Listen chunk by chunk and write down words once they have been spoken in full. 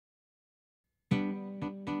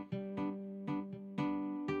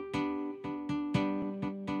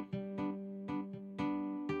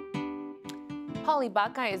Polly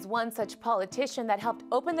Baca is one such politician that helped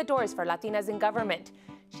open the doors for Latinas in government.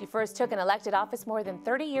 She first took an elected office more than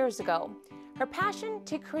 30 years ago. Her passion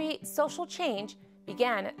to create social change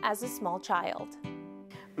began as a small child.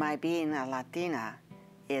 My being a Latina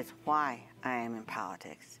is why I am in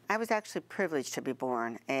politics. I was actually privileged to be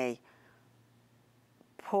born a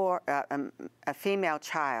female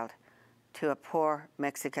child to a poor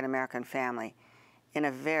Mexican-American family in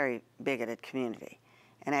a very bigoted community.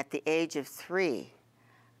 And at the age of 3,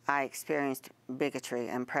 I experienced bigotry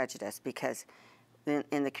and prejudice because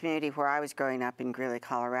in the community where I was growing up in Greeley,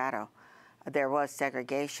 Colorado, there was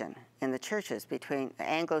segregation in the churches between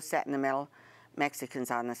Anglos sat in the middle,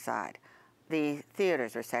 Mexicans on the side. The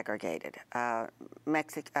theaters were segregated.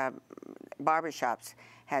 Barbershops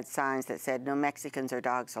had signs that said, "No Mexicans or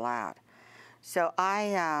dogs allowed." So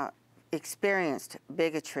I experienced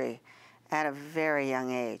bigotry at a very young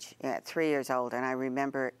age, at 3 years old, and I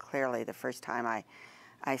remember it clearly the first time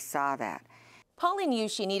I saw that. Polly knew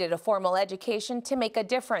she needed a formal education to make a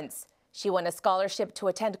difference. She won a scholarship to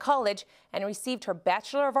attend college and received her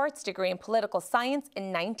Bachelor of Arts degree in Political Science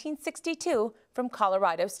in 1962 from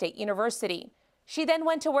Colorado State University. She then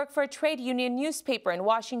went to work for a trade union newspaper in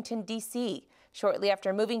Washington, D.C. Shortly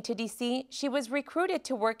after moving to D.C., she was recruited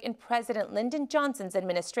to work in President Lyndon Johnson's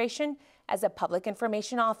administration as a public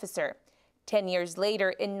information officer. 10 years later,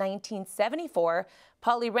 in 1974,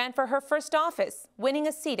 Polly ran for her first office, winning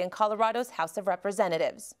a seat in Colorado's House of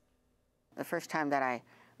Representatives. The first time that I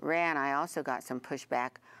ran, I also got some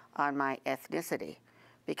pushback on my ethnicity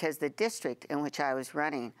because the district in which I was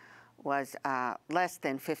running was less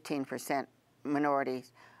than 15%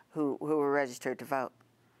 minorities who were registered to vote.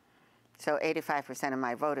 So 85% of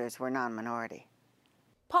my voters were non-minority.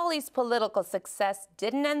 Polly's political success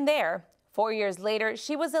didn't end there. 4 years later,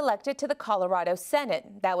 she was elected to the Colorado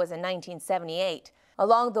Senate. That was in 1978.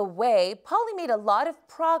 Along the way, Polly made a lot of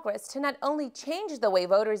progress to not only change the way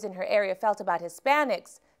voters in her area felt about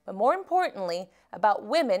Hispanics, but more importantly, about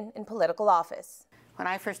women in political office. When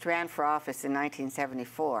I first ran for office in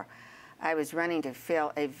 1974, I was running to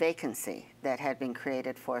fill a vacancy that had been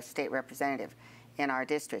created for a state representative in our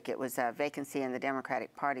district. It was a vacancy in the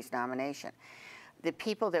Democratic Party's nomination. The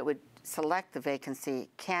people that would select the vacancy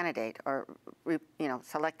candidate, or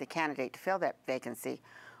select the candidate to fill that vacancy,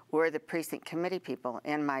 were the precinct committee people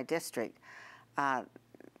in my district. I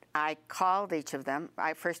called each of them.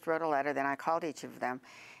 I first wrote a letter, then I called each of them,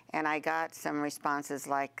 and I got some responses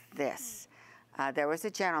like this. There was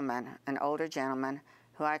a gentleman, an older gentleman,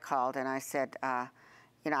 who I called, and I said,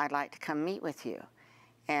 I'd like to come meet with you.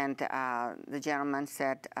 And the gentleman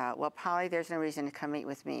said, well, Polly, there's no reason to come meet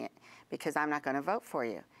with me because I'm not going to vote for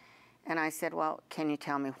you. And I said, well, can you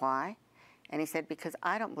tell me why? And he said, because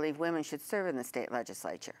I don't believe women should serve in the state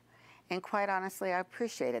legislature. And quite honestly, I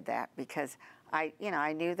appreciated that because I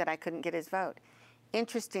knew that I couldn't get his vote.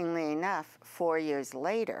 Interestingly enough, 4 years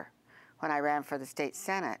later, when I ran for the state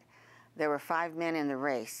senate, there were 5 men in the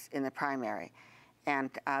race in the primary.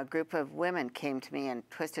 And a group of women came to me and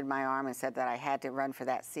twisted my arm and said that I had to run for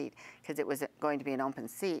that seat because it was going to be an open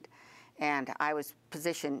seat. And I was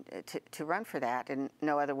positioned to run for that, and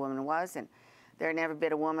no other woman was. And there had never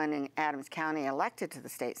been a woman in Adams County elected to the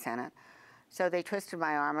state senate. So they twisted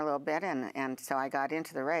my arm a little bit, and so I got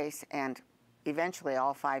into the race, and eventually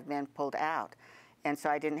all 5 men pulled out. And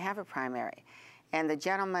so I didn't have a primary. And the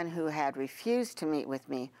gentleman who had refused to meet with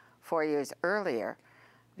me 4 years earlier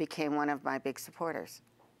became one of my big supporters.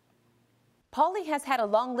 Polly has had a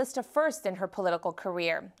long list of firsts in her political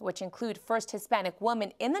career, which include first Hispanic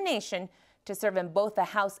woman in the nation to serve in both the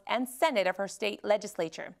House and Senate of her state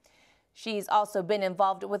legislature. She's also been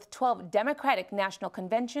involved with 12 Democratic national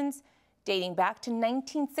conventions, dating back to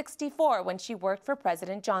 1964 when she worked for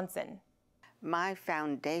President Johnson. My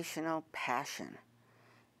foundational passion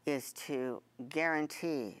is to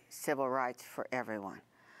guarantee civil rights for everyone.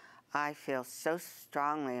 I feel so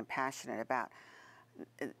strongly and passionate about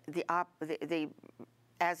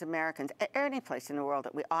as Americans, any place in the world,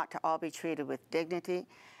 that we ought to all be treated with dignity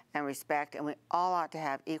and respect, and we all ought to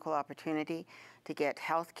have equal opportunity to get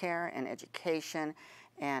health care and education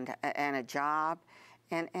and a job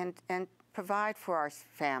and provide for our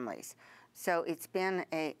families. So it's been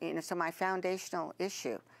so my foundational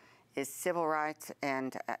issue is civil rights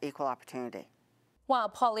and equal opportunity. While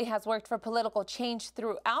Polly has worked for political change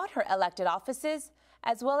throughout her elected offices,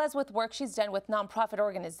 as well as with work she's done with nonprofit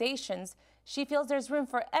organizations, she feels there's room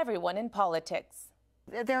for everyone in politics.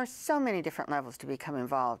 There are so many different levels to become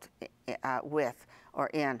involved with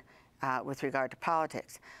regard to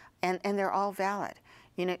politics. and they're all valid.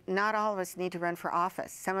 You know, not all of us need to run for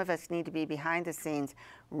office. Some of us need to be behind the scenes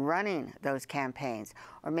running those campaigns,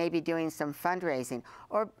 or maybe doing some fundraising,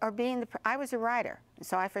 or being I was a writer,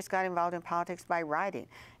 so I first got involved in politics by writing.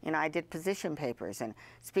 You know, I did position papers and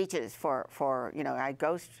speeches for you know, I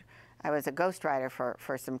was a ghostwriter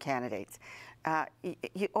for some candidates.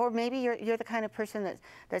 Or maybe you're the kind of person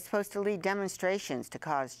that's supposed to lead demonstrations to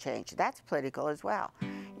cause change. That's political as well.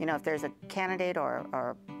 You know, if there's a candidate or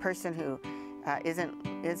a person who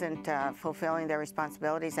isn't fulfilling their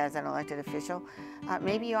responsibilities as an elected official,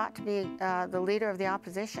 maybe you ought to be the leader of the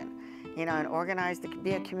opposition, you know, and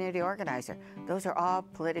be a community organizer. Those are all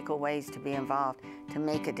political ways to be involved, to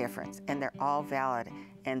make a difference, and they're all valid,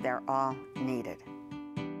 and they're all needed.